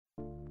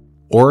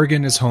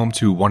Oregon is home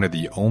to one of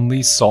the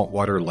only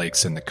saltwater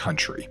lakes in the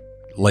country,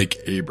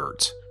 Lake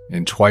Abert,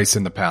 and twice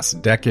in the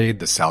past decade,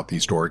 the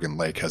Southeast Oregon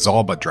Lake has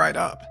all but dried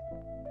up.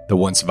 The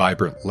once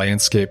vibrant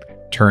landscape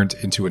turned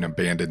into an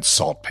abandoned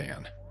salt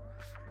pan.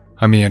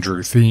 I'm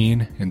Andrew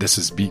Thien, and this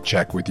is Beat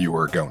Check with You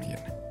Oregonian.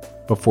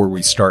 Before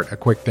we start, a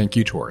quick thank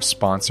you to our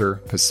sponsor,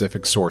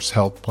 Pacific Source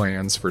Health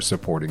Plans, for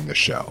supporting the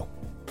show.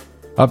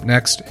 Up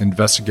next,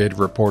 investigative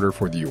reporter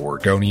for the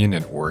Oregonian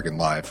and Oregon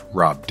Live,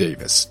 Rob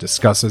Davis,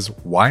 discusses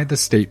why the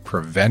state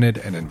prevented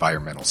an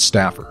environmental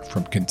staffer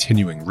from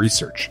continuing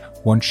research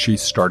once she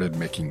started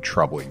making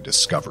troubling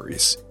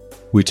discoveries.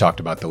 We talked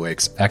about the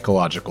lake's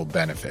ecological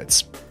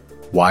benefits,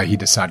 why he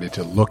decided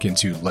to look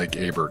into Lake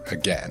Abert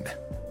again,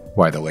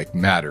 why the lake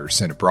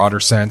matters in a broader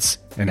sense,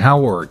 and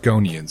how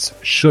Oregonians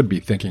should be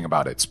thinking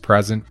about its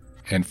present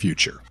and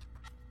future.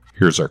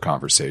 Here's our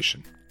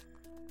conversation.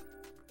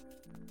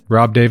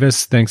 Rob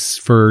Davis, thanks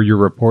for your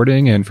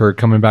reporting and for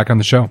coming back on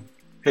the show.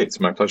 Hey, it's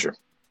my pleasure.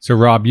 So,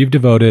 Rob, you've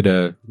devoted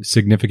a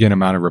significant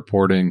amount of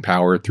reporting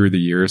power through the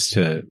years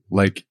to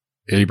Lake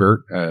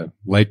Abert, a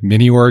lake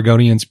many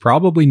Oregonians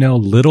probably know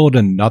little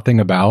to nothing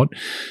about.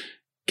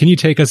 Can you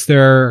take us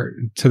there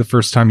to the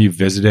first time you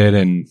visited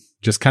and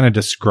just kind of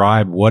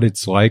describe what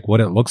it's like,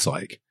 what it looks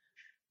like?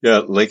 Yeah,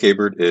 Lake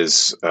Abert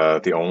is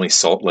the only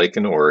salt lake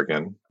in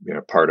Oregon,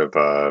 part of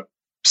a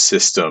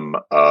system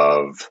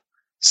of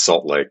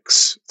salt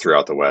lakes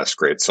throughout the West,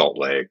 Great Salt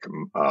Lake,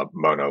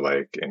 Mono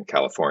Lake in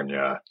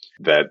California,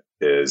 that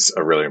is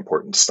a really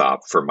important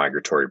stop for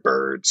migratory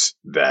birds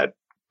that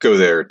go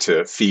there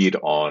to feed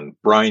on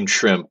brine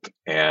shrimp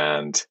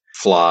and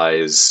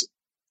flies,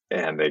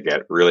 and they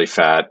get really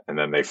fat, and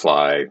then they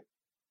fly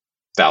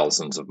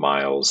thousands of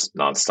miles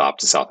nonstop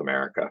to South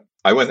America.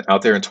 I went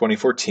out there in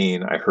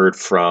 2014. I heard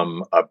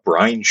from a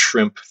brine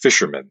shrimp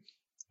fisherman,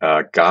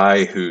 a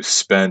guy who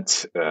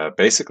spent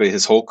basically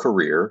his whole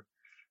career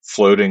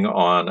floating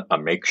on a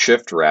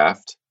makeshift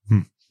raft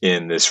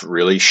in this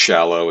really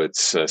shallow,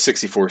 it's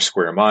 64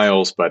 square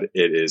miles, but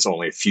it is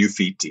only a few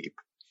feet deep.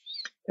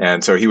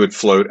 And so he would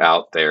float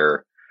out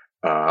there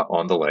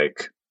on the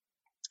lake,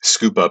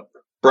 scoop up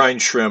brine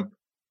shrimp,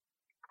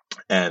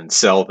 and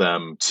sell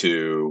them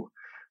to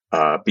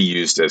be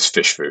used as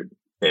fish food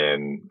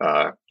in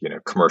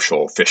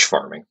commercial fish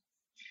farming.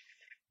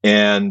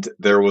 And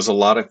there was a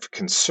lot of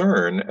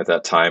concern at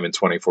that time in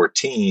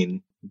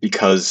 2014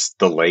 because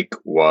the lake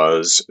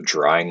was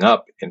drying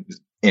up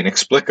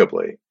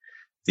inexplicably.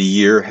 The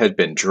year had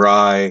been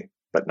dry,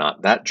 but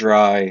not that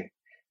dry.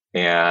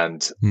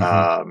 And,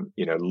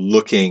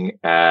 looking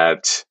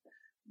at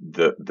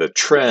the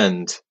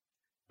trend,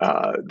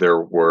 there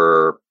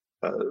were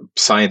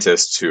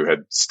scientists who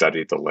had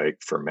studied the lake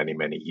for many,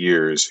 many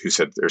years who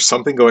said, there's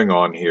something going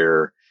on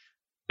here.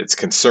 It's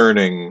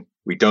concerning.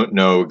 We don't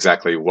know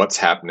exactly what's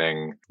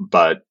happening,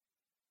 but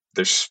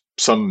there's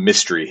some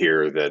mystery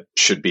here that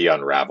should be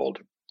unraveled.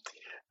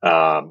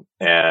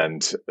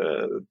 And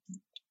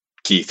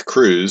Keith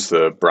Cruz,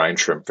 the brine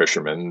shrimp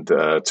fisherman,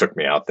 took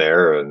me out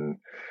there and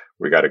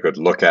we got a good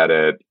look at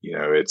it.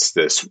 It's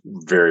this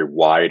very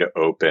wide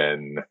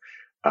open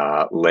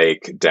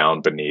lake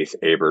down beneath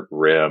Abert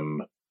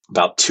Rim,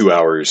 about 2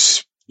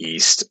 hours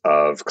east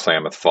of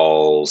Klamath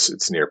Falls.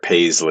 It's near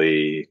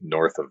Paisley,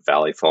 north of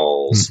Valley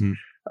Falls,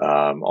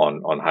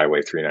 on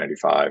Highway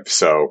 395.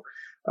 So,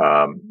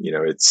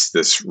 it's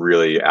this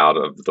really out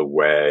of the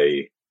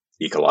way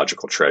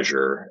ecological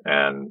treasure.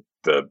 And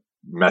the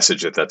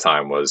message at that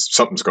time was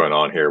something's going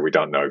on here. We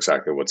don't know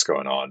exactly what's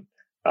going on,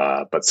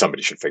 but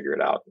somebody should figure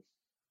it out.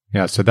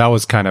 Yeah, so that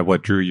was kind of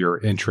what drew your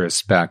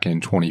interest back in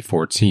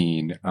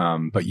 2014.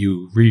 But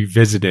you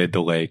revisited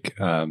the lake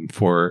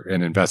for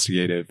an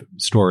investigative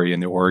story in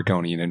the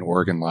Oregonian and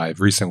Oregon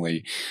Live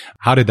recently.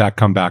 How did that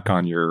come back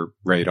on your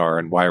radar,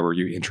 and why were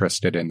you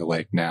interested in the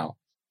lake now?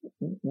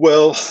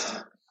 Well,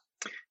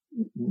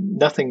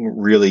 nothing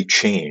really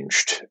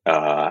changed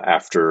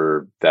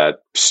after that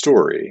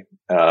story.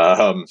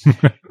 As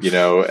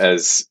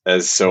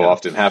so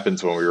often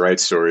happens when we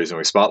write stories and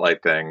we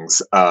spotlight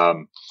things.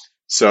 I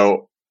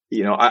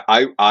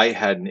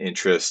had an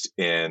interest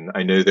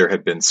I knew there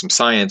had been some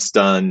science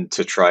done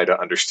to try to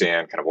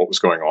understand kind of what was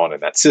going on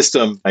in that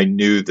system. I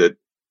knew that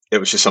it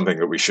was just something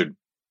that we should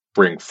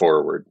bring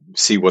forward,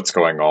 see what's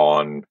going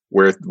on,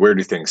 where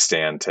do things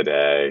stand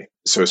today.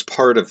 So as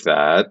part of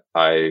that,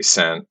 I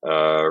sent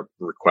a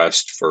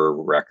request for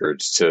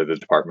records to the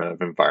Department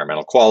of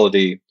Environmental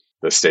Quality,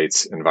 the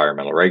state's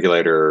environmental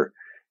regulator,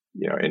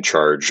 in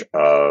charge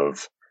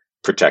of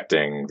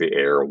protecting the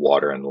air,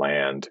 water, and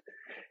land.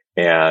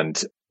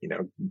 And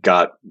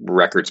got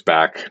records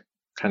back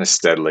kind of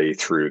steadily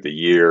through the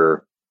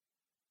year.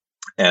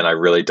 And I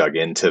really dug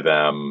into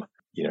them,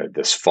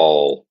 this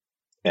fall,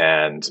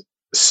 and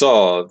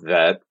saw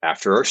that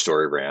after our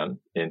story ran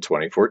in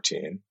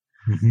 2014,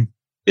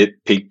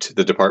 it piqued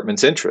the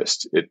department's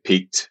interest. It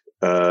piqued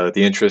the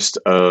interest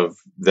of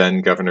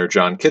then Governor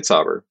John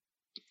Kitzhaber.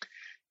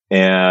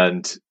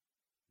 And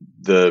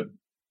the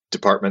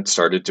department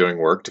started doing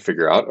work to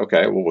figure out,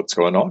 okay, well, what's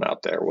going on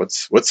out there?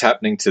 What's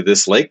happening to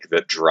this lake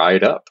that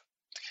dried up?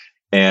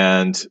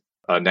 And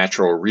A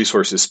natural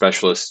resources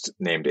specialist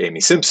named Amy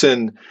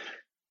Simpson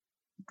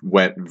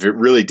went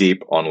really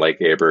deep on Lake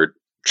Abert,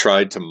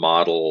 tried to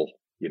model,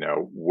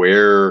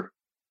 where,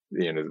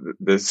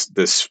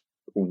 this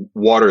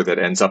water that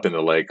ends up in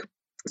the lake,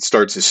 it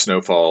starts as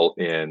snowfall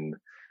in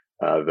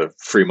the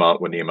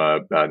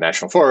Fremont-Wenema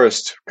National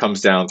Forest,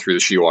 comes down through the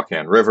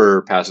Shiawakan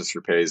River, passes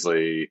through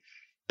Paisley,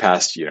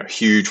 past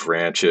huge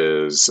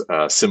ranches.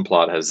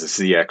 Simplot has the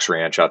ZX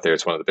Ranch out there.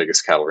 It's one of the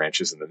biggest cattle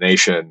ranches in the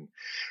nation,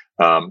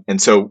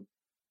 and so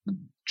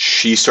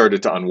she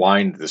started to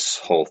unwind this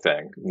whole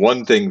thing.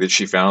 One thing that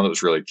she found that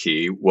was really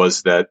key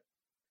was that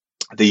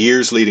the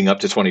years leading up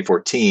to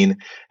 2014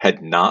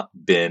 had not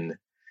been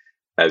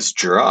as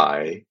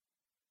dry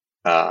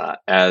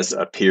as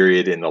a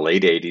period in the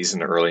late 80s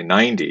and early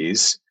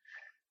 90s,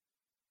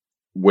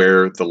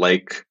 where the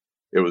lake,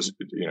 it was,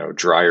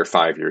 drier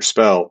 5-year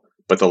spell,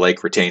 but the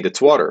lake retained its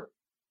water.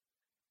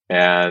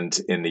 And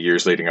in the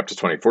years leading up to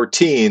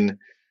 2014,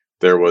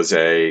 there was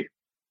a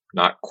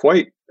not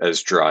quite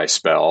as dry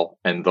spell,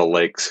 and the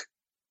lake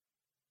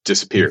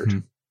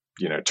disappeared,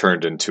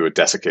 turned into a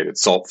desiccated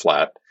salt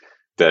flat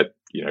that,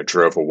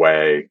 drove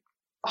away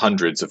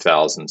hundreds of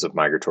thousands of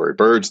migratory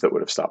birds that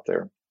would have stopped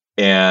there.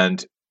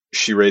 And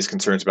she raised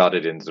concerns about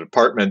it in the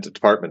department. The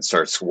department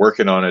starts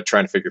working on it,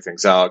 trying to figure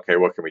things out. Okay,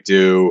 what can we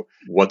do?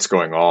 What's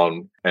going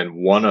on? And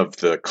one of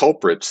the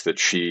culprits that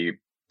she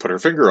put her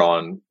finger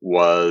on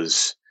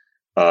was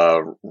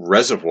a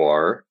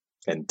reservoir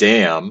and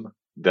dam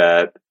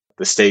that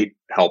the state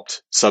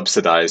helped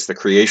subsidize the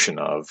creation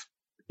of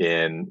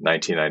in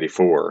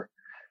 1994.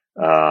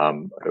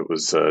 It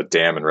was a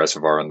dam and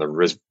reservoir on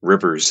the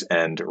Rivers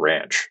End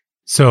Ranch.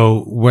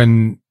 So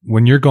when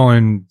you're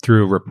going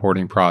through a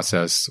reporting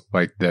process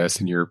like this,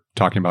 and you're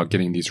talking about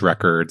getting these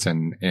records,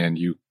 and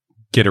you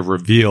get a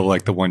reveal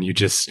like the one you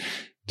just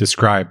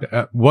described,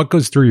 what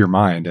goes through your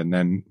mind, and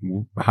then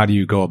how do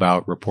you go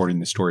about reporting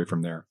the story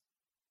from there?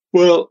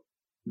 Well,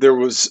 there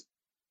was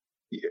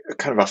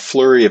kind of a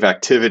flurry of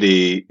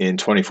activity in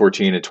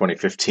 2014 and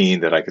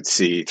 2015 that I could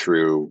see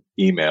through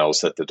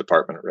emails that the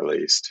department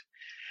released.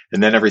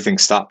 And then everything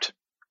stopped.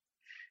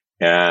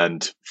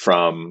 And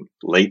from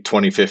late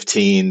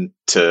 2015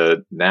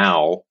 to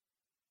now,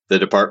 the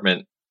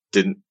department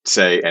didn't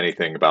say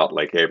anything about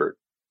Lake Abert.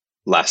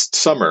 Last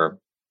summer,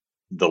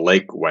 the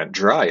lake went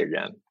dry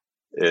again.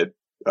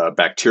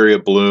 Bacteria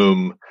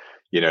bloom,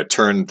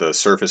 turned the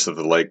surface of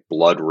the lake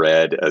blood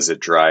red as it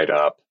dried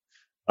up.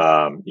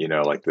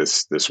 Like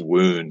this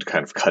wound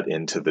kind of cut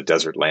into the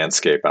desert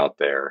landscape out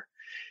there.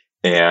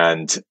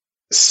 And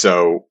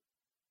so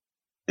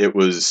it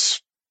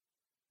was,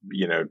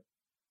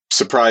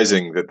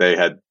 surprising that they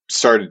had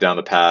started down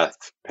the path,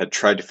 had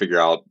tried to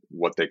figure out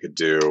what they could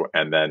do,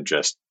 and then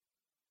just,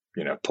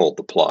 pulled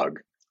the plug.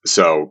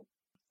 So,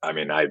 I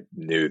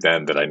knew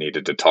then that I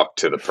needed to talk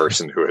to the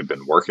person who had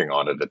been working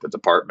on it at the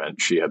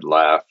department. She had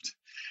left.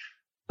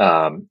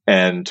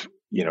 And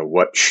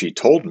what she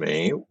told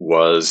me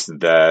was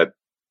that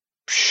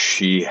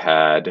she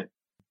had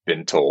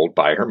been told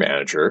by her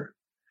manager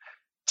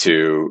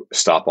to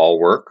stop all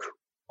work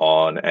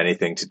on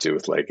anything to do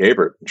with Lake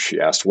Abert. She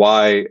asked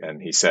why,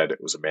 and he said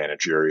it was a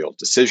managerial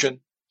decision.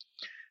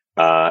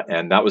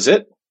 And that was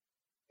it.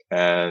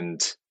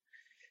 And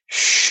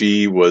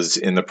she was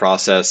in the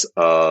process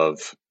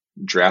of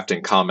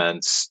drafting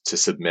comments to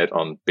submit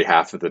on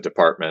behalf of the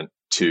department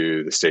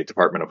to the State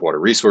Department of Water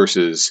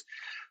Resources,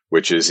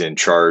 which is in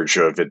charge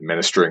of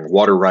administering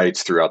water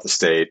rights throughout the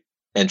state.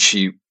 And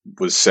she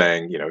was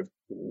saying,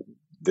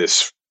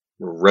 this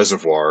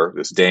reservoir,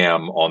 this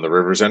dam on the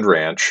Rivers End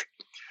Ranch,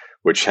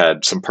 which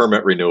had some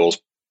permit renewals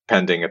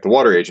pending at the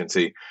water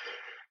agency,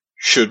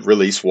 should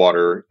release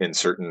water in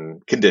certain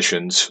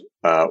conditions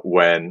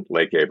when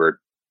Lake Abert,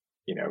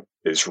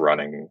 is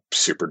running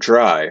super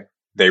dry.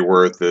 They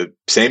were the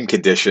same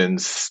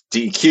conditions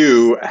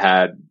DEQ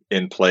had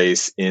in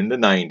place in the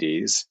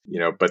 90s,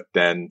 but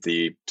then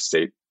the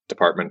State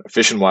Department of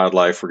Fish and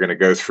Wildlife, we're going to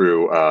go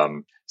through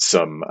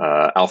some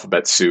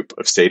alphabet soup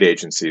of state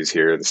agencies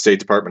here. The State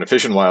Department of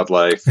Fish and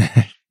Wildlife,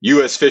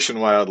 U.S. Fish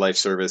and Wildlife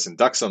Service, and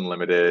Ducks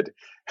Unlimited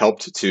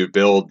helped to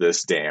build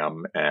this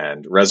dam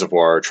and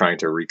reservoir, trying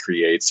to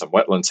recreate some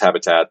wetlands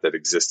habitat that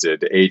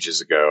existed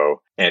ages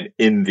ago. And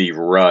in the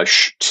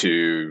rush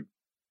to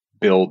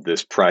build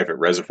this private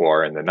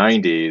reservoir in the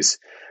 90s,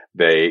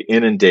 they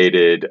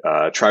inundated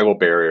tribal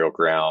burial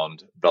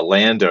ground. The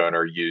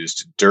landowner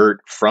used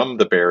dirt from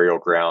the burial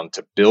ground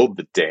to build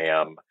the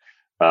dam.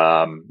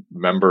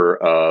 Member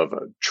of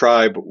a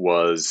tribe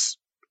was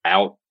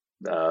out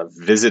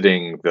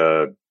visiting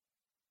the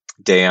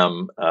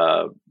dam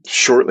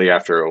shortly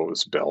after it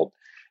was built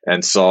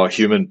and saw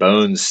human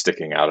bones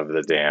sticking out of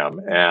the dam.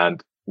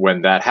 And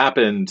when that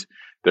happened,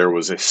 there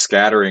was a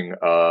scattering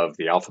of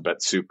the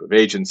alphabet soup of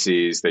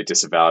agencies. They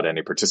disavowed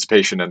any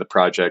participation in the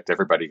project.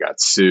 Everybody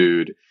got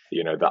sued.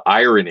 The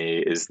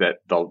irony is that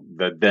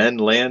the then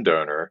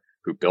landowner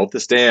who built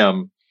this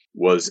dam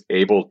was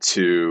able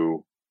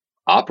to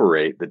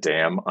operate the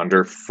dam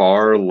under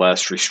far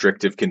less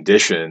restrictive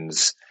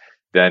conditions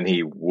than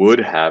he would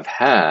have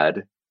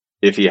had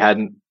if he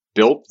hadn't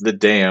built the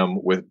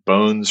dam with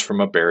bones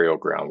from a burial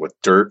ground, with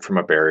dirt from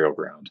a burial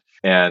ground.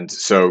 And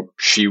so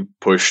she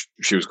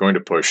was going to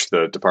push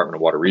the Department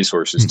of Water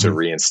Resources to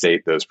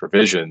reinstate those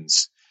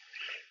provisions,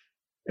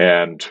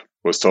 and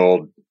was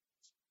told,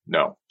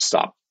 no,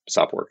 stop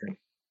working.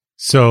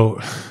 So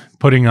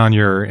putting on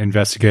your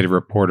investigative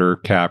reporter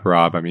cap,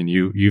 Rob, I mean,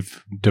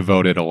 you've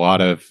devoted a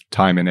lot of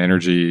time and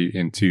energy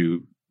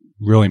into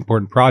really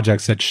important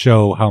projects that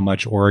show how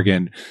much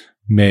Oregon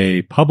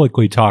may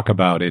publicly talk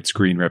about its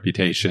green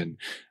reputation.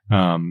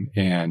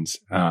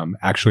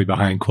 Actually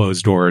behind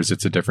closed doors,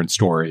 it's a different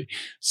story.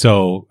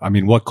 So, I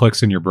mean, what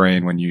clicks in your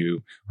brain when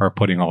you are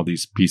putting all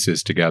these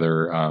pieces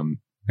together?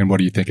 And what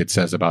do you think it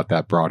says about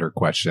that broader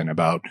question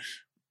about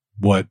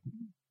what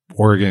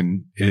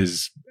Oregon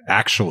is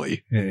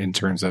actually in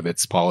terms of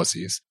its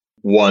policies?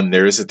 One,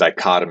 there is a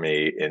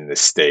dichotomy in the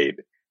state.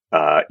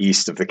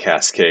 East of the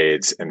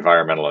Cascades,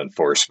 environmental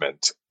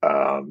enforcement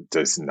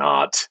does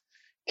not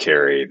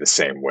carry the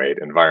same weight.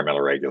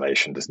 Environmental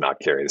regulation does not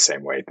carry the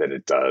same weight that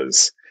it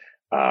does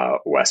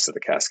west of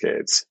the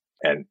Cascades.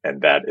 And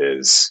that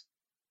is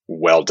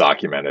well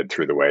documented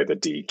through the way the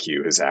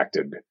DEQ has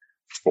acted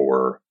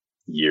for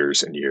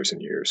years and years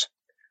and years.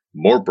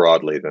 More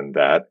broadly than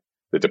that,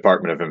 the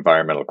Department of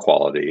Environmental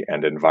Quality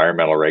and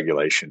environmental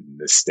regulation in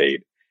this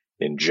state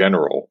in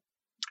general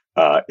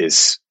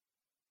is,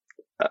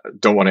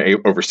 don't want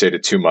to overstate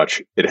it too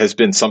much, it has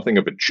been something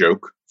of a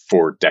joke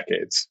for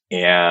decades.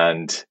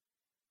 And,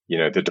 you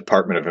know, the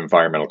Department of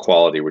Environmental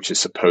Quality, which is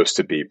supposed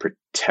to be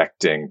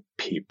protecting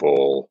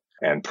people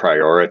and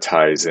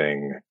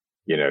prioritizing,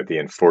 you know, the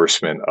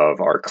enforcement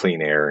of our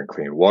clean air and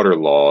clean water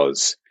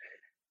laws,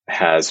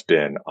 has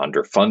been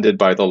underfunded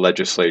by the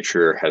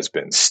legislature, has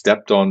been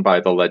stepped on by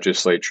the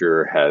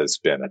legislature, has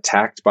been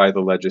attacked by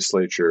the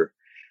legislature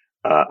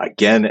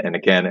again and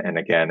again and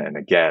again and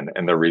again.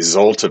 And the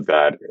result of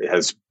that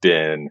has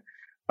been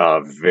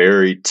a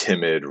very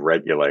timid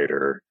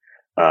regulator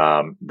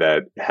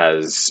that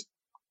has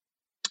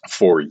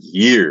for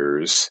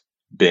years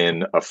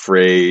been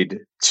afraid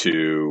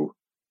to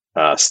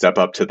step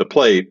up to the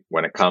plate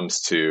when it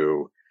comes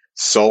to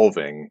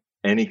solving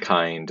any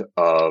kind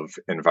of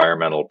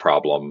environmental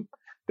problem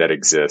that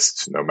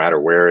exists, no matter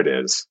where it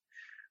is,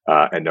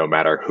 and no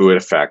matter who it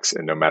affects,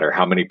 and no matter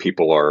how many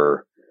people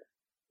are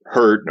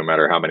hurt, no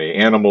matter how many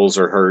animals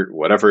are hurt,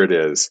 whatever it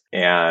is.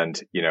 And,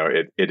 you know,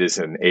 it is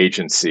an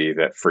agency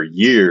that for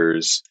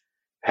years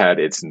had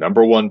its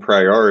number one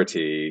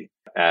priority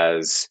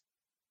as,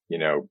 you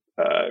know,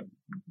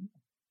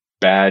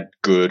 bad,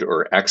 good,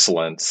 or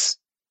excellence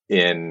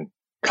in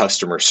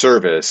customer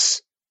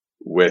service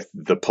with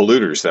the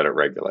polluters that it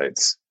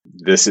regulates.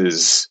 This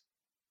is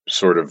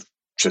sort of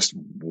just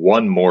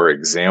one more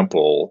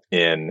example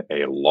in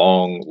a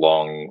long,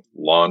 long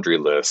laundry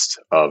list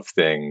of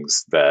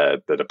things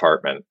that the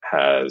department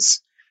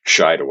has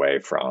shied away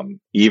from.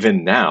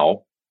 Even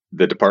now,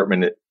 the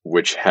department,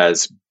 which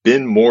has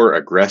been more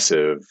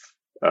aggressive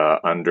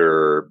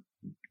under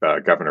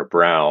Governor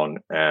Brown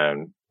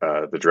and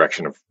the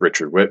direction of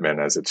Richard Whitman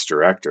as its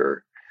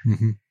director,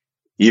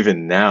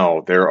 even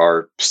now, there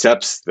are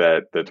steps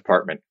that the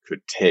department could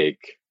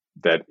take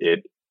that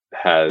it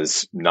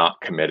has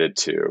not committed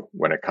to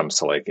when it comes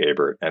to Lake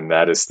Abert. And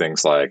that is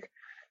things like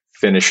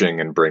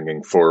finishing and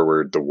bringing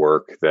forward the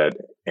work that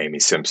Amy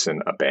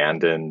Simpson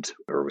abandoned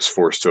or was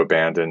forced to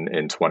abandon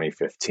in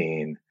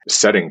 2015,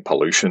 setting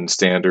pollution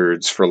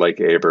standards for Lake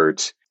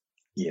Abert.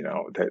 You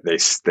know,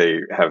 they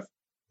have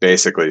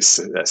basically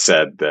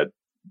said that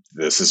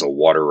this is a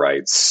water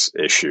rights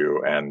issue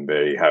and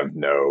they have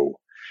no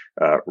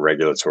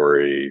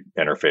regulatory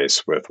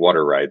interface with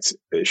water rights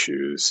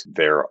issues.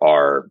 There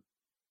are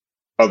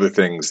other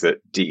things that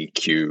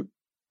DEQ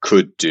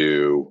could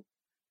do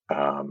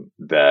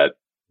that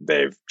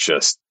they've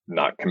just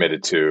not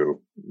committed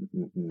to,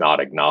 not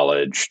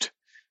acknowledged,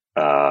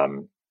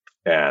 and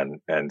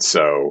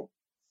so,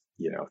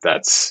 you know,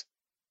 that's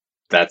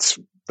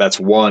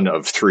one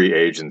of three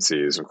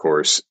agencies, of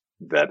course,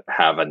 that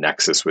have a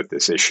nexus with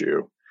this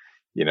issue.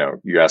 You know,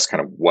 you asked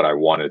kind of what I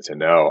wanted to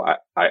know.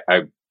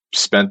 I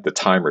spent the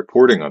time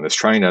reporting on this,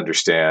 trying to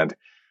understand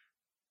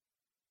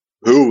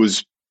who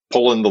was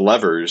pulling the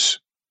levers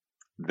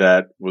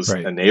that was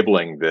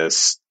enabling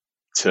this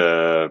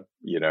to,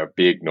 you know,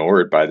 be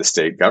ignored by the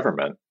state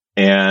government.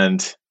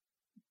 And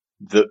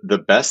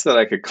the best that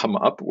I could come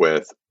up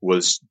with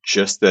was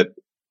just that,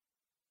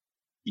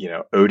 you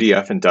know,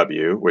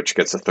 ODF&W, which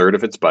gets a third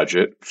of its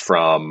budget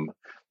from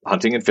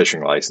hunting and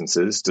fishing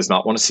licenses, does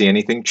not want to see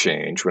anything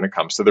change when it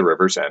comes to the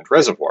River's End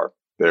Reservoir.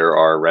 There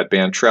are red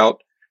band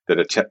trout that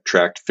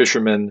attract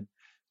fishermen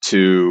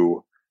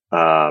to,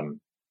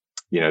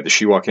 you know, the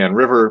Shiwakan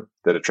River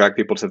that attract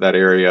people to that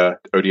area.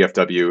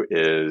 ODFW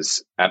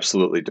is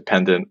absolutely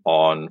dependent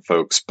on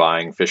folks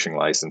buying fishing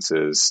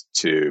licenses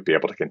to be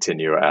able to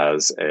continue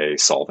as a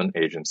solvent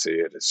agency.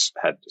 It has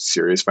had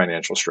serious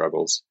financial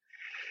struggles.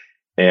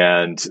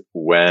 And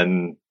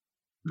when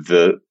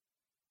the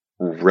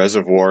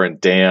reservoir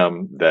and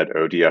dam that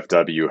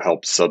ODFW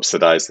helped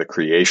subsidize the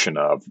creation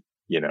of,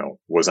 you know,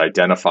 was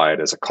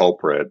identified as a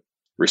culprit,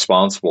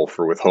 responsible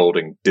for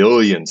withholding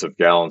billions of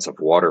gallons of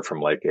water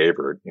from Lake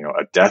Abert,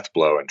 a death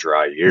blow in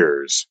dry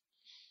years.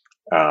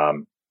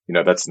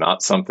 That's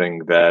not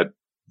something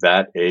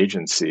that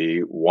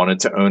agency wanted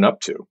to own up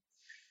to.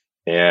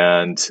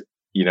 And,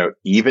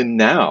 even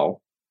now,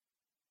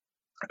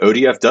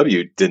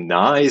 ODFW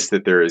denies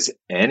that there is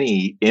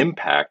any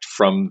impact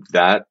from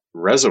that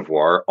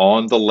reservoir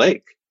on the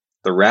lake.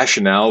 The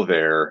rationale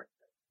there,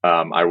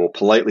 I will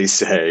politely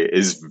say,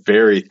 is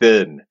very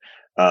thin.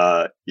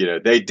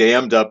 They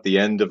dammed up the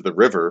end of the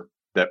river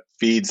that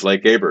feeds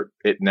Lake Abert.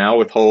 It now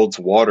withholds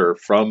water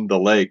from the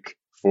lake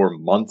for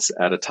months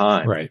at a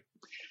time. Right.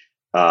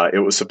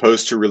 It was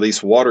supposed to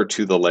release water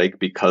to the lake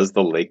because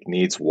the lake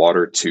needs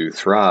water to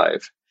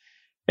thrive.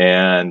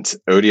 And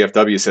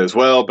ODFW says,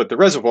 well, but the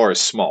reservoir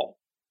is small.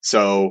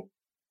 So,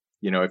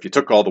 if you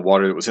took all the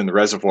water that was in the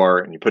reservoir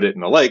and you put it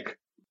in the lake,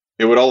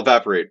 it would all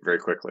evaporate very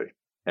quickly.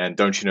 And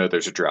don't you know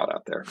there's a drought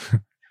out there?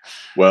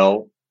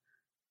 Well,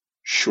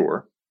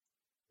 sure,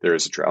 there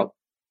is a drought.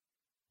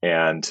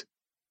 And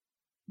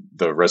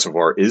the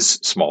reservoir is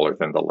smaller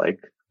than the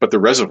lake, but the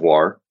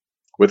reservoir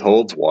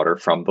withholds water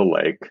from the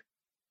lake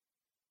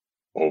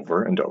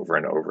over and over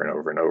and over and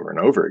over and over and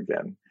over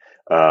again.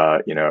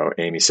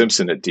 Amy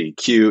Simpson at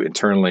DEQ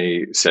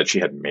internally said she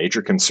had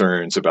major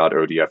concerns about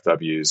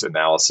ODFW's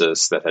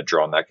analysis that had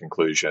drawn that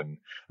conclusion.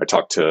 I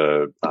talked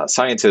to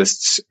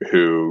scientists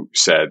who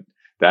said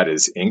that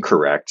is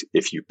incorrect.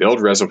 If you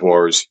build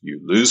reservoirs,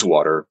 you lose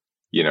water.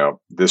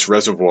 This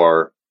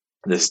reservoir,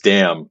 this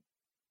dam,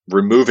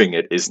 removing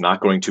it is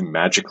not going to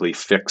magically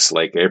fix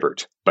Lake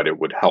Abert, but it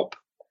would help.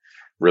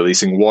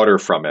 Releasing water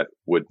from it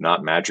would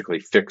not magically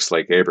fix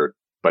Lake Abert,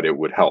 but it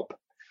would help.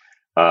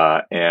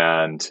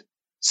 And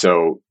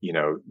so,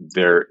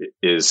 there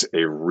is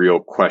a real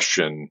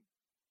question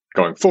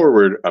going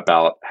forward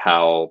about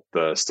how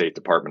the State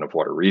Department of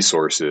Water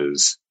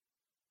Resources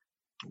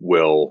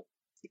will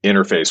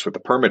interface with the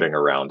permitting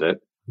around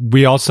it.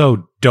 We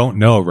also don't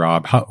know,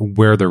 Rob,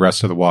 where the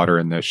rest of the water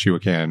in the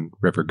Shuacan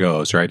River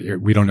goes, right?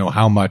 We don't know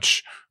how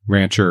much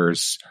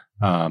ranchers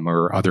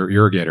or other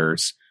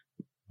irrigators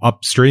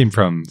upstream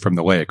from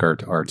the lake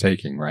are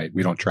taking, right?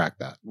 We don't track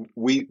that.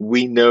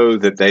 We know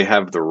that they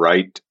have the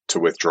right to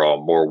withdraw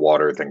more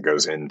water than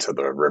goes into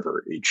the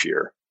river each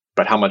year,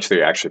 but how much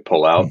they actually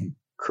pull out,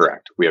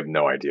 correct? We have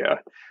no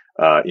idea.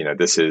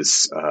 This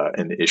is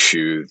an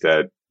issue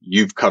that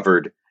you've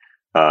covered,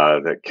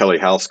 that Kelly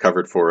House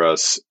covered for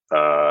us,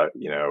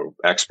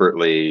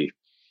 expertly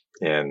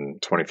in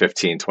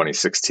 2015,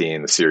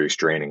 2016, the series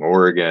Draining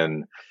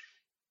Oregon.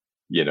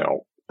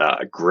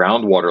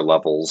 Groundwater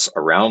levels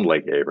around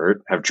Lake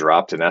Abert have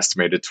dropped an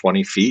estimated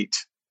 20 feet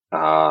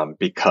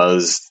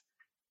because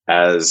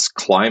as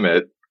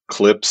climate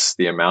clips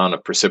the amount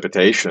of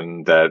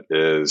precipitation that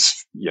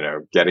is,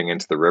 getting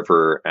into the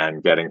river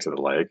and getting to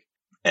the lake,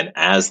 and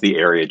as the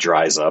area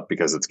dries up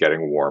because it's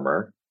getting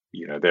warmer,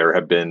 there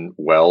have been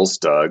wells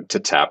dug to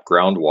tap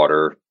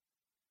groundwater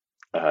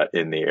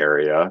in the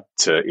area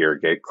to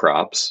irrigate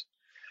crops.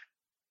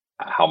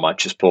 How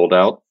much is pulled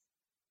out?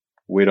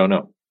 We don't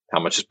know. How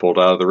much is pulled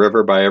out of the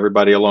river by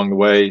everybody along the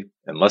way,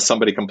 unless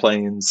somebody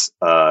complains,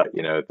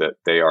 that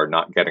they are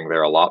not getting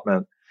their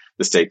allotment,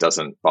 the state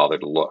doesn't bother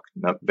to look.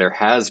 Now, there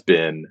has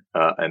been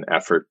an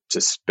effort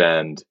to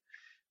spend,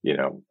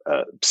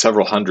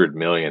 several $100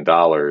 million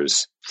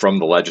from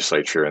the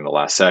legislature in the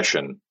last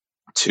session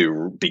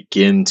to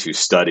begin to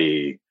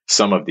study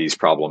some of these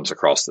problems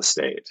across the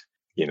state.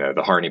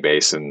 The Harney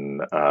Basin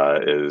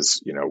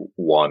is,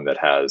 one that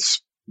has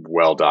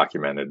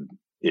well-documented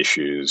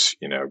issues,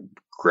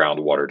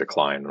 groundwater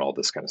decline and all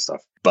this kind of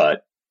stuff.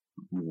 But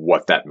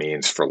what that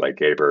means for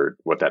Lake Abert,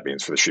 what that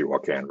means for the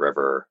Shuacan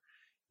River,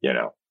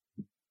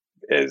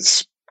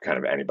 is kind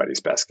of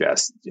anybody's best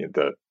guess.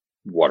 The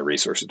Water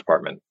Resources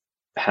Department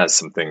has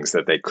some things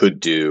that they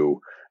could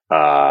do.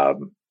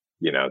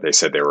 They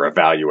said they were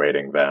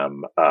evaluating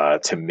them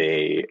to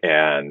me,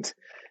 and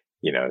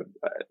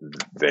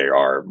they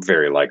are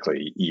very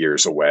likely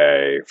years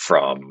away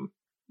from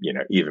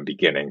even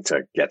beginning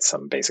to get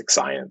some basic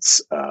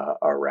science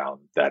around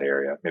that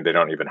area. I mean, they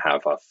don't even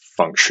have a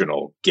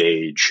functional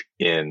gauge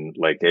in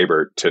Lake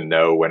Abert to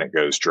know when it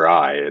goes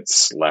dry.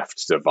 It's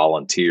left to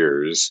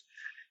volunteers,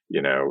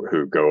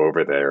 who go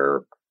over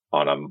there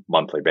on a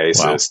monthly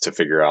basis to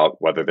figure out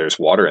whether there's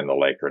water in the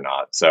lake or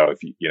not. So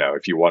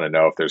if you want to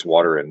know if there's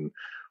water in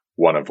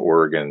one of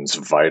Oregon's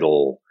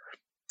vital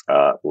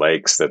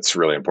lakes that's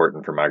really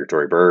important for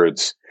migratory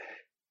birds,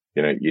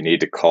 you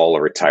need to call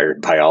a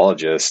retired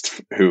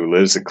biologist who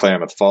lives in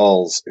Klamath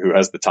Falls, who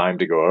has the time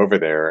to go over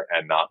there,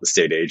 and not the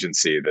state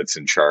agency that's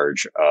in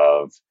charge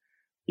of,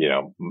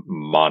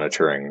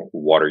 monitoring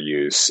water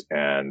use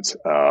and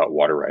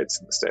water rights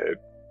in the state.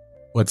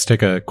 Let's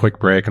take a quick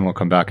break and we'll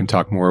come back and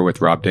talk more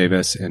with Rob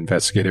Davis,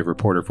 investigative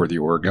reporter for The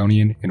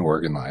Oregonian in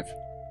Oregon Live.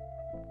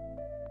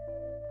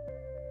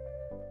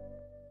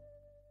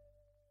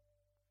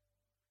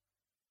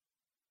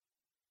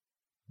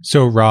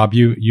 So, Rob,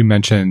 you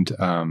mentioned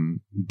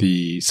some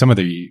of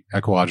the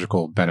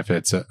ecological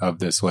benefits of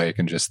this lake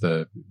and just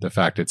the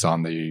fact it's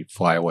on the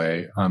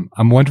flyway.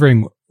 I'm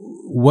wondering,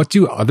 what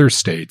do other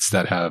states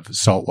that have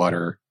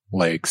saltwater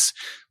lakes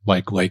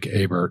like Lake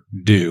Ebert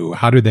do?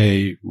 How do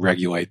they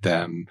regulate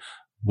them?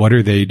 What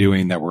are they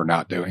doing that we're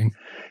not doing?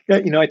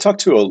 Yeah, I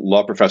talked to a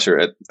law professor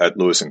at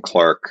Lewis and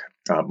Clark,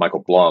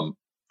 Michael Blum,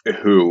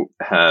 who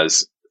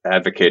has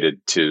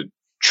advocated to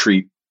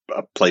treat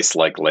a place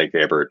like Lake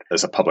Ebert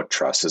as a public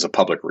trust, as a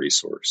public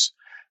resource.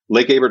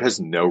 Lake Ebert has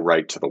no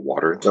right to the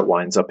water that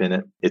winds up in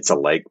it. It's a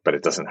lake, but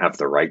it doesn't have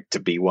the right to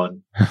be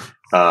one,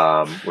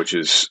 which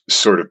is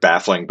sort of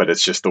baffling, but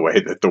it's just the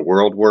way that the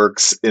world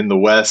works in the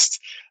West.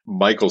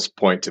 Michael's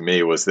point to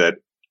me was that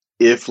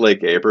if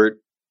Lake Ebert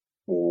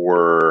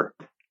were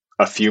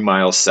a few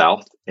miles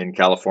south in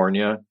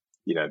California,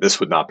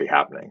 this would not be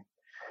happening.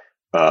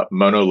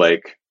 Mono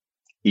Lake,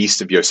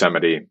 east of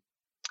Yosemite,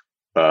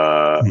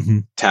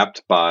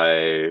 tapped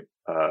by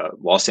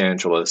Los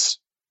Angeles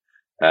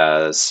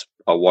as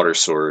a water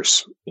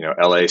source.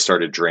 LA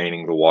started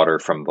draining the water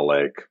from the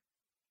lake.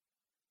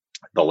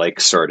 The lake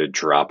started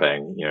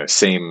dropping,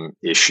 same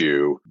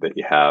issue that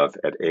you have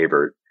at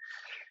Ebert.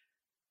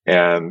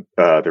 And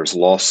there's a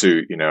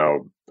lawsuit,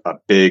 a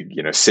big,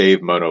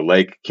 Save Mono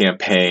Lake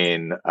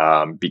campaign,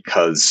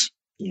 because,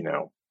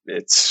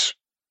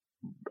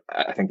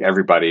 I think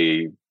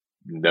everybody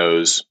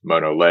knows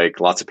Mono Lake.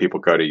 Lots of people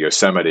go to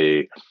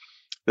Yosemite.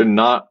 There are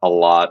not a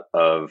lot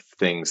of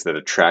things that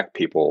attract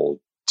people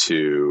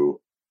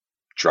to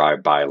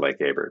drive by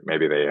Lake Ebert.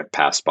 Maybe they have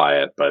passed by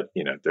it, but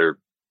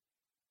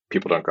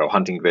people don't go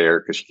hunting there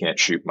because you can't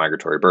shoot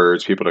migratory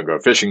birds. People don't go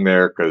fishing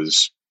there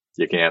because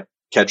you can't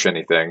catch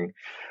anything.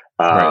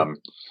 Right.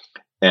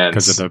 And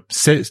because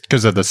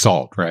of the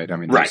salt, right? I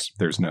mean,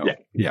 there's no,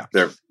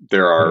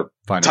 there are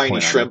tiny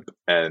shrimp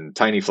and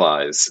tiny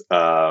flies,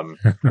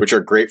 which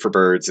are great for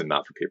birds and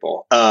not for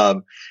people.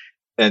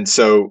 And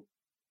so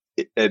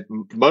at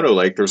Mono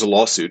Lake, there's a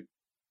lawsuit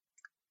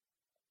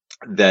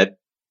that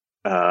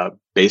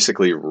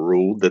basically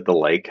ruled that the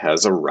lake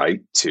has a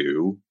right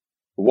to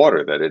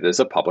water, that it is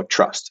a public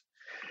trust.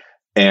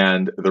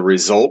 And the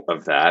result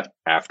of that,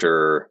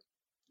 after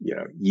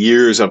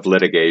years of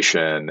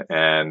litigation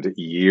and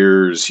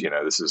years,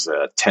 this is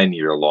a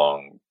 10-year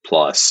long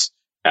plus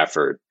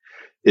effort,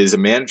 is a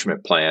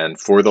management plan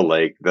for the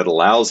lake that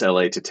allows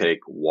LA to take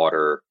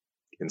water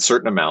in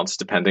certain amounts,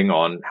 depending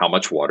on how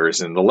much water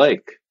is in the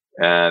lake.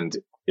 And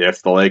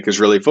if the lake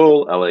is really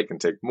full, LA can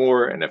take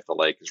more. And if the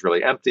lake is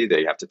really empty,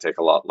 they have to take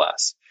a lot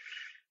less.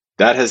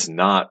 That has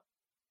not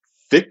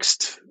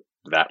fixed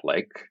that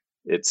lake.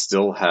 It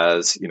still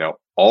has,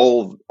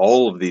 all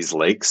of these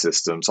lake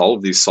systems, all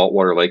of these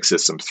saltwater lake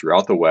systems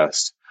throughout the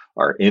West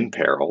are in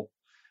peril.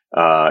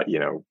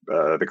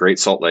 The Great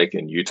Salt Lake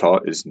in Utah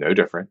is no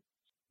different.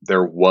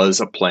 There was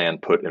a plan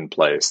put in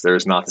place.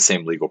 There's not the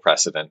same legal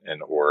precedent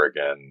in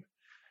Oregon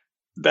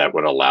that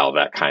would allow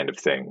that kind of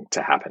thing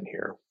to happen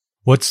here.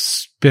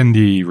 What's been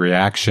the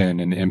reaction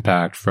and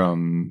impact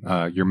from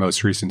your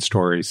most recent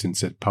story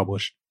since it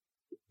published?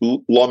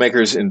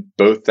 Lawmakers in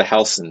both the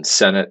House and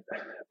Senate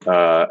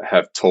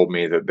have told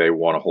me that they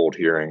want to hold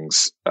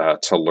hearings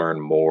to learn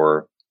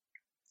more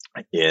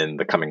in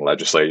the coming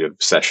legislative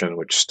session,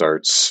 which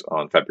starts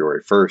on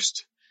February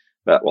 1st.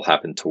 That will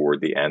happen toward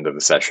the end of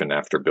the session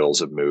after bills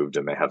have moved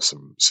and they have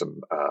some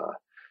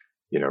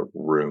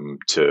room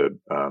to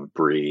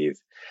breathe.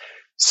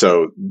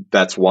 So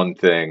that's one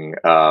thing.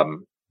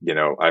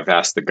 I've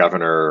asked the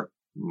governor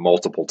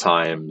multiple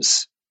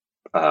times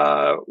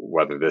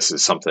whether this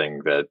is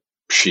something that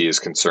she is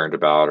concerned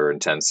about or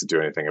intends to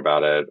do anything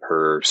about it.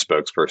 Her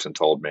spokesperson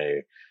told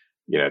me,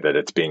 that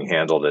it's being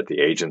handled at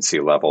the agency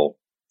level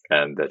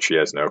and that she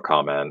has no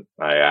comment.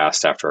 I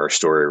asked after our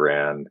story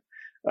ran.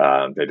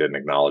 They didn't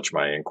acknowledge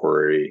my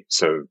inquiry.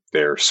 So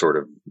they're sort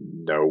of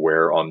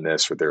nowhere on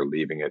this, or they're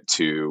leaving it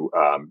to,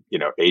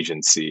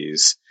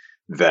 agencies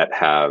that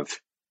have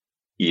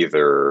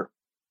either,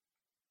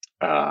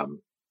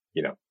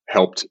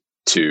 helped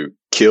to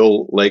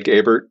kill Lake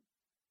Ebert,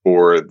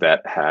 or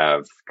that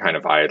have kind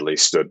of idly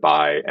stood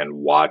by and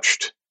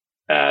watched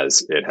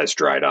as it has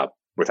dried up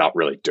without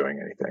really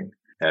doing anything.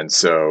 And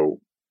so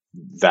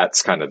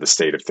that's kind of the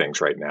state of things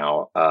right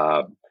now.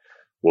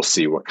 We'll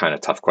see what kind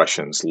of tough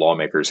questions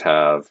lawmakers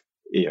have.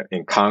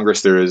 In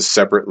Congress, there is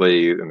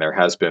separately, and there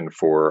has been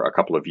for a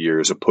couple of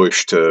years, a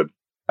push to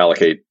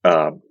allocate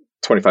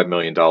 $25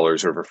 million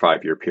over a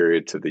 5-year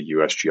period to the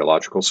U.S.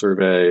 Geological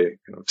Survey,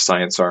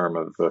 science arm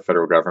of the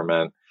federal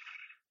government,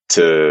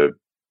 to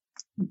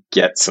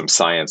get some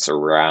science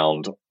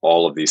around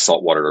all of these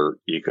saltwater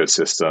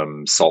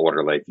ecosystems,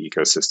 saltwater lake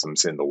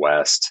ecosystems in the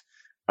West.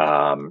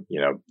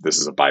 This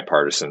is a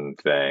bipartisan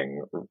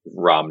thing.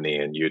 Romney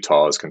in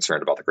Utah is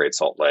concerned about the Great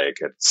Salt Lake.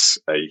 It's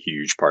a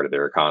huge part of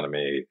their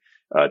economy.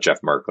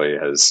 Jeff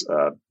Merkley has,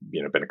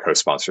 been a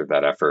co-sponsor of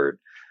that effort,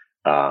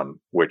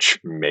 which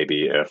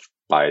maybe if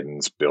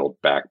Biden's Build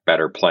Back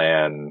Better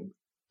plan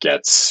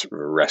gets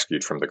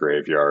rescued from the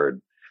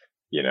graveyard,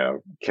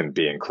 can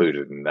be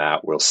included in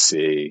that. We'll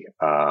see.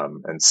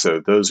 And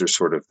so those are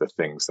sort of the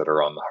things that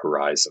are on the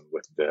horizon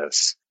with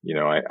this.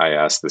 I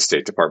asked the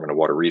State Department of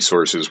Water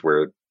Resources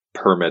where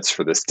permits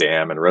for this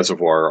dam and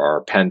reservoir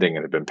are pending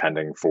and have been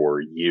pending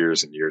for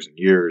years and years and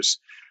years.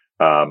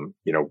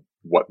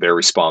 What their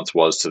response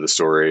was to the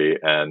story.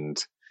 And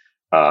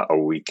a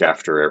week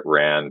after it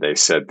ran, they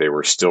said they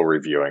were still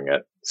reviewing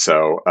it.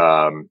 So,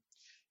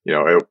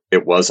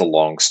 it was a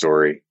long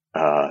story.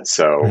 Maybe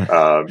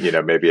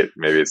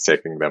it's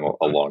taking them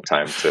a long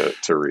time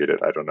to read it.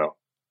 I don't know.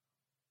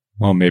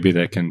 Well, maybe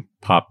they can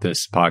pop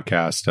this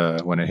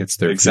podcast when it hits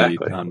their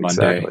feed on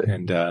Monday.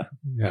 Exactly.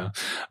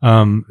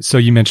 And so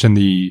you mentioned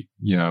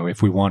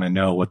if we want to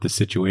know what the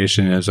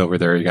situation is over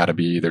there, you got to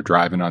be either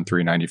driving on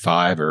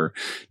 395 or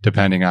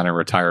depending on a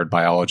retired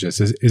biologist.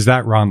 Is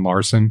that Ron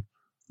Larson?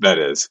 That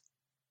is.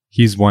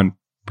 He's one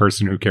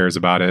person who cares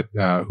about it.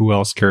 Who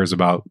else cares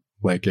about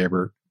Lake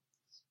Ebert?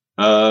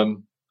 I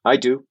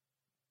do.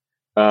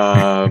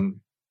 The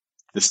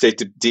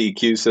state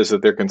DEQ says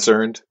that they're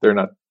concerned. They're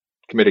not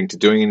committing to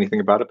doing anything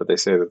about it, but they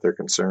say that they're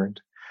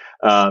concerned.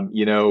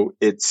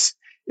 It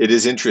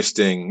is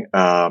interesting.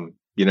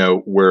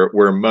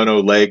 Where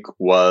Mono Lake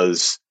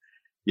was,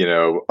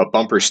 a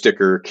bumper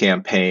sticker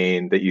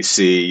campaign that you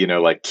see,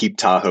 like Keep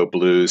Tahoe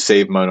Blue,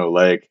 Save Mono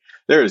Lake.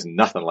 There is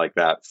nothing like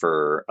that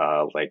for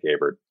Lake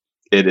Ebert.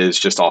 It is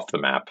just off the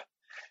map.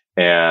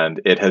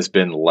 And it has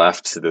been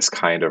left to this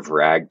kind of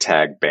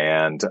ragtag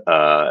band,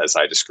 as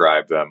I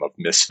describe them, of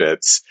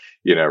misfits,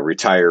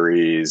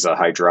 retirees, a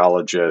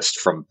hydrologist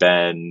from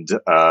Bend,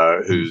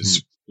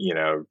 who's,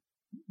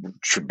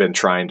 been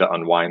trying to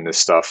unwind this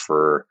stuff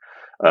for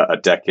a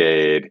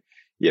decade,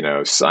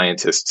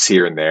 scientists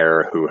here and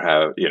there who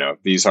have,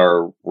 these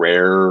are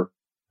rare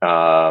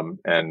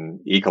and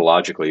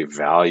ecologically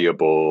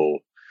valuable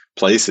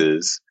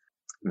places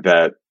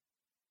that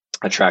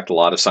attract a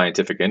lot of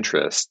scientific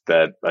interest,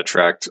 that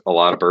attract a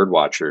lot of bird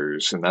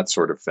watchers and that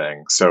sort of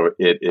thing. So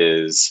it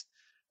is,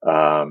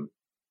 kind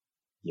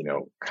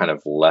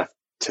of left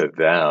to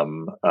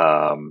them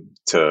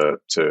to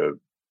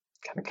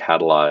kind of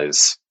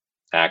catalyze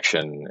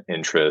action,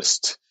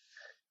 interest,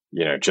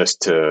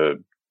 just to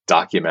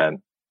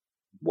document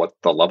what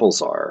the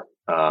levels are.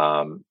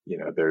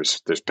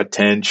 There's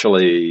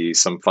potentially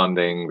some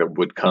funding that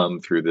would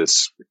come through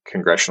this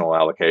congressional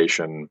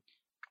allocation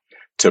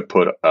to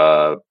put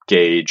a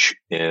gauge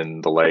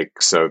in the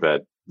lake so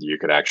that you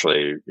could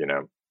actually,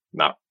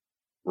 not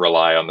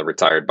rely on the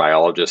retired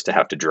biologist to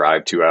have to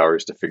drive 2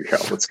 hours to figure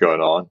out what's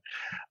going on.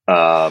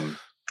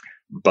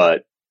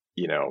 But,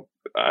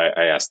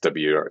 I asked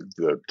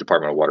the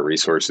Department of Water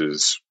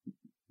Resources,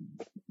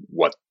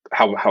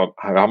 how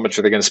much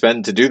are they going to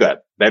spend to do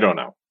that? They don't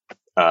know.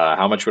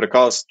 How much would it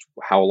cost?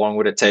 How long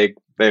would it take?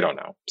 They don't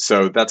know.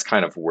 So that's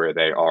kind of where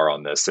they are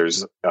on this.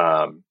 There's,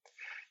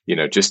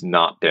 just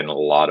not been a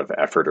lot of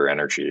effort or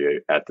energy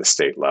at the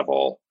state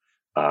level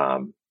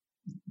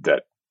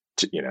that's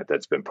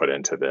been put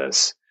into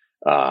this.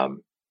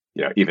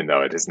 Even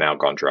though it has now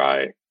gone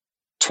dry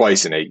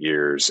twice in 8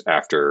 years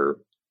after,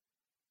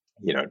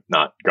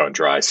 not going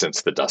dry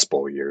since the Dust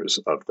Bowl years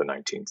of the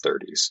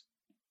 1930s.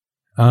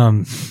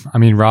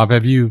 Rob,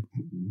 have you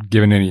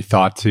given any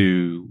thought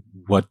to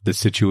what the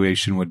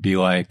situation would be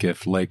like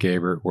if Lake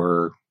Ebert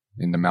were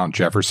in the Mount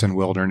Jefferson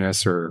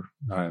wilderness or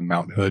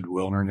Mount Hood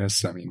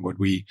wilderness? Would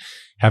we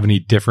have any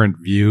different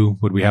view?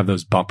 Would we have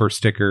those bumper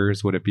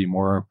stickers? Would it be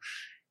more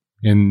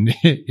in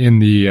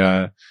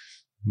the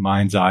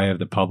mind's eye of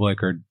the public,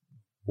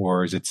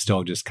 or is it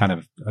still just kind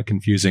of a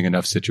confusing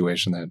enough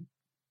situation that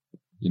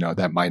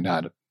that might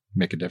not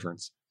make a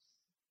difference?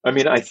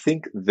 I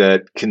think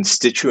that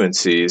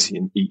constituencies,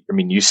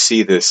 you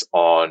see this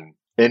on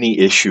any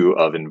issue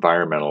of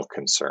environmental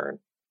concern.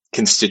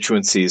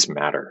 Constituencies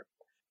matter.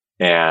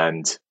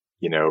 And,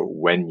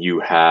 when you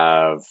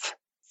have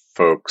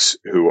folks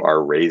who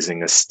are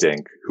raising a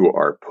stink, who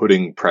are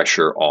putting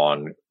pressure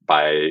on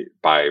by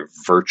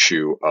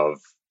virtue of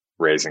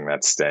raising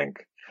that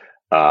stink,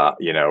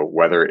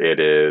 whether it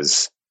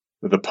is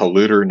the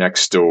polluter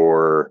next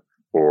door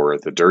or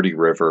the dirty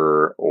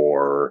river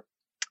or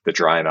the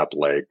drying up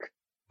lake,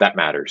 that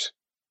matters.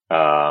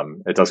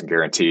 It doesn't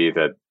guarantee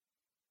that,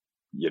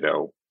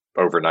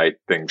 overnight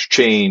things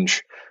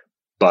change,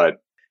 but,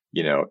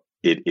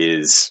 it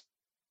is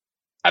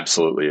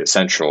absolutely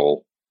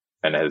essential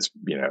and has,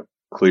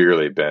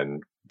 clearly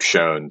been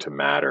shown to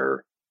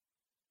matter.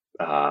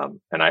 And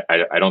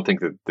I don't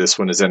think that this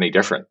one is any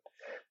different.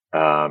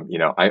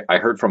 I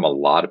heard from a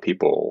lot of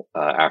people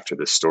after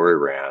this story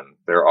ran.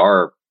 There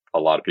are a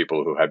lot of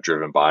people who have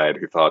driven by it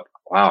who thought,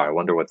 wow, I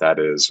wonder what that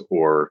is.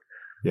 Or,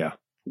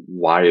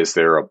 why is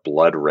there a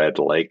blood red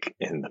lake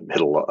in the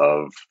middle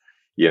of,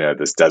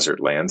 this desert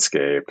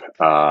landscape?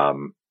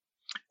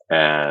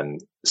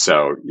 And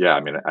so,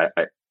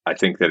 I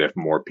think that if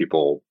more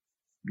people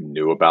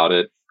knew about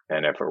it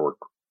and if it were,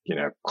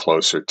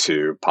 closer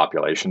to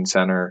population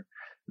center,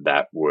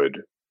 that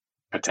would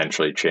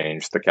potentially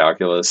change the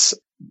calculus,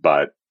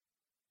 but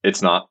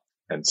it's not.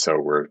 And so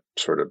we're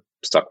sort of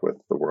stuck with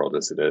the world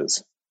as it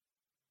is.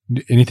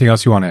 Anything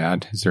else you want to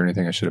add? Is there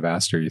anything I should have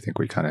asked, or you think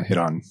we kind of hit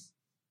on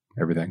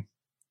everything?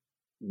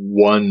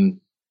 One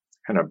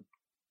kind of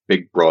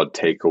big broad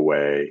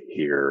takeaway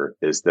here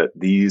is that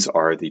these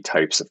are the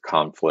types of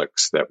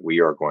conflicts that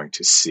we are going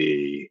to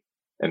see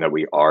and that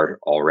we are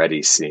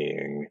already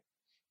seeing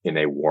in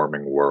a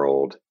warming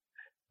world,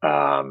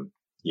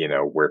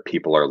 where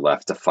people are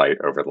left to fight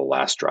over the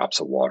last drops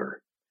of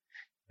water.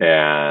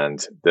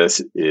 And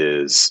this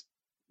is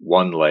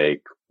one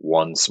lake,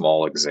 one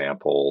small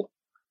example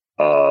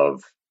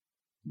of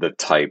the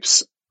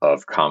types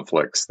of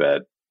conflicts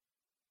that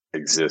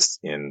exist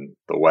in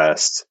the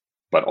West,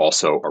 but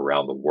also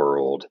around the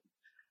world,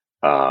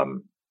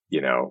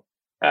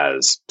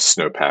 as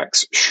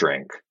snowpacks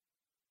shrink,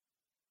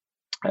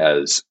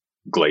 as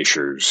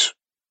glaciers,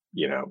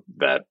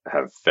 that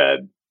have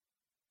fed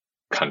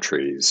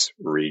countries,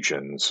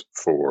 regions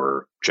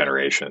for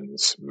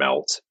generations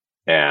melt.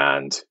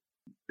 And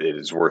it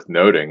is worth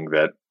noting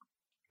that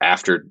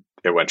after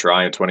it went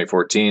dry in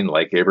 2014,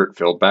 Lake Ebert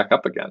filled back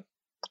up again.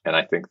 And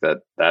I think that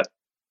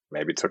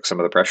maybe took some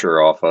of the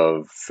pressure off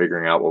of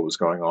figuring out what was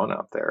going on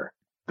out there.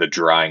 The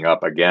drying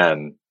up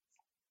again,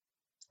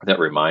 that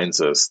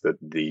reminds us that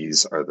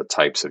these are the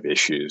types of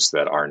issues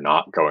that are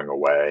not going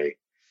away.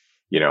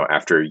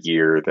 After a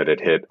year that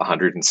it hit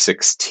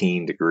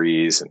 116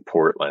 degrees in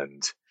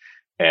Portland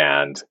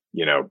and,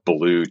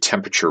 blew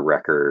temperature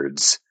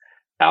records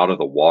out of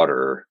the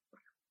water,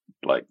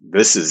 like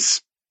this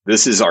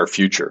is our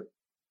future.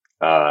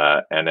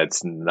 And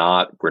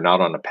we're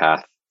not on a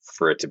path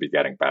for it to be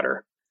getting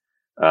better.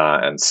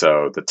 And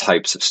so the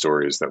types of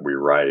stories that we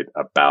write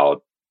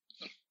about,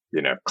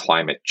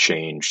 climate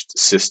changed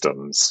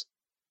systems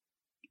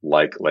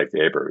like Lake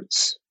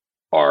Ebert's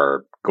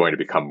are going to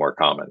become more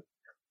common,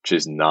 which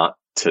is not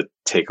to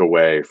take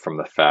away from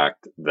the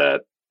fact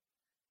that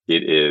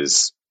it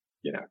is,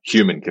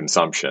 human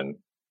consumption,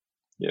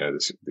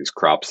 these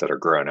crops that are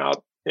grown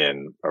out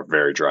in a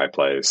very dry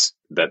place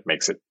that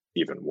makes it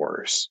even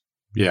worse.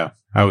 Yeah.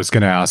 I was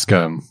going to ask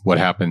what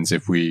happens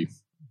if we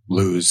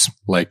lose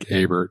Lake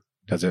Ebert,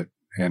 does it?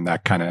 And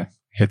that kind of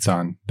hits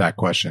on that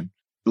question.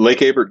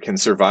 Lake Ebert can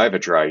survive a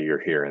dry year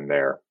here and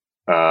there.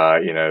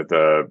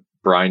 The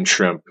brine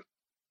shrimp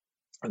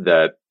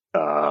that,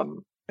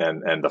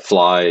 and the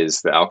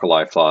flies, the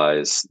alkali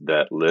flies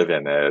that live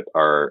in it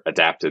are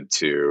adapted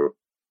to,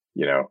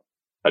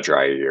 a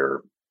dry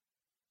year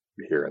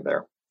here and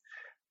there.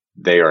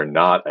 They are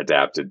not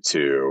adapted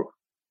to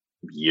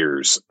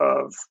years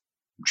of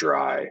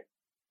dry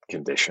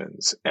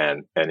conditions.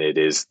 And it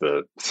is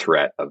the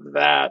threat of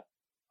that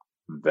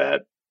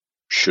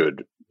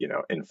should,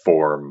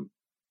 inform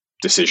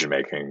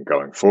decision-making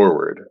going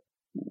forward.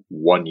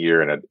 1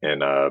 year in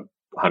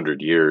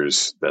 100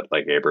 years that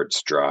Lake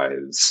Ebert's dry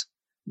is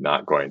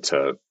not going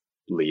to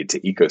lead to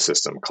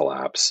ecosystem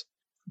collapse,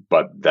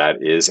 but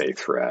that is a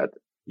threat.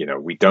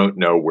 We don't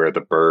know where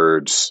the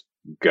birds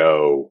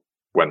go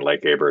when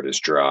Lake Ebert is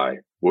dry.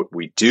 What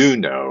we do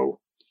know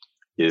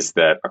is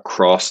that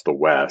across the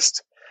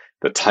West,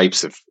 the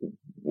types of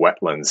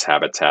wetlands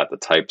habitat, the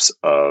types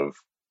of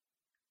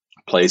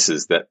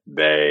places that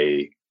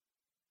they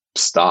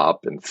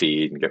stop and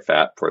feed and get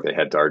fat before they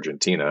head to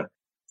Argentina,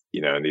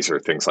 and these are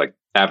things like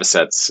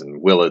avocets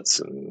and willets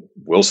and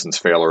Wilson's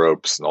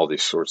phalaropes and all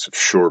these sorts of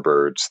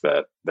shorebirds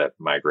that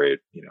migrate,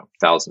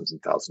 thousands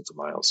and thousands of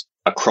miles.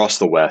 Across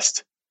the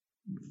West,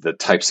 the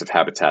types of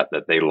habitat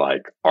that they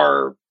like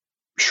are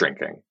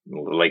shrinking.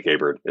 Lake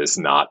Ebert is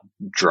not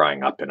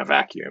drying up in a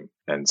vacuum.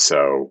 And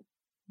so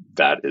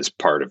that is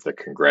part of the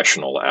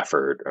congressional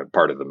effort,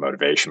 part of the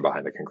motivation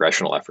behind the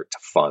congressional effort to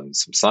fund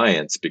some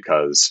science,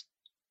 because,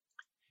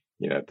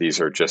 these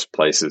are just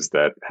places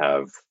that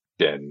have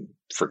been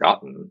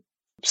forgotten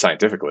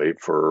scientifically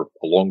for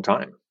a long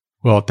time.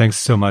 Well, thanks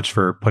so much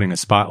for putting a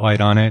spotlight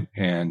on it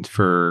and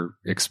for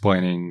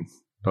explaining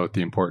both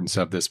the importance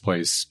of this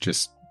place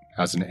just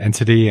as an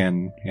entity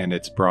and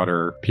its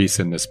broader piece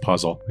in this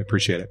puzzle. I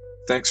appreciate it.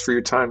 Thanks for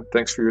your time.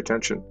 Thanks for your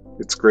attention.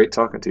 It's great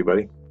talking to you,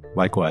 buddy.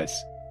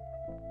 Likewise.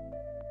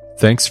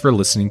 Thanks for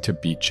listening to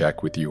Beat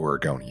Check with the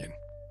Oregonian.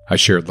 I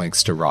shared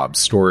links to Rob's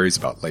stories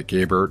about Lake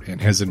Ebert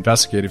and his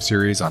investigative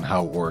series on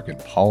how Oregon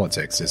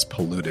politics is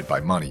polluted by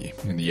money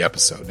in the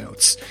episode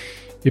notes.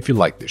 If you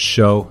like this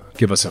show,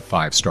 give us a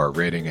 5-star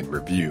rating and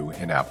review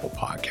in Apple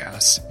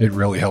Podcasts. It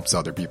really helps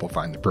other people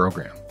find the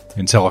program.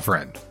 And tell a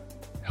friend.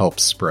 Help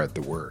spread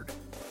the word.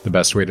 The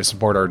best way to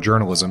support our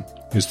journalism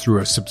is through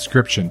a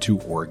subscription to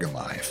Oregon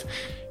Live.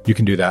 You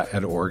can do that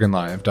at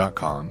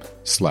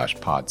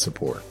OregonLive.com/pod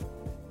support.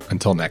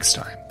 Until next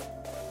time.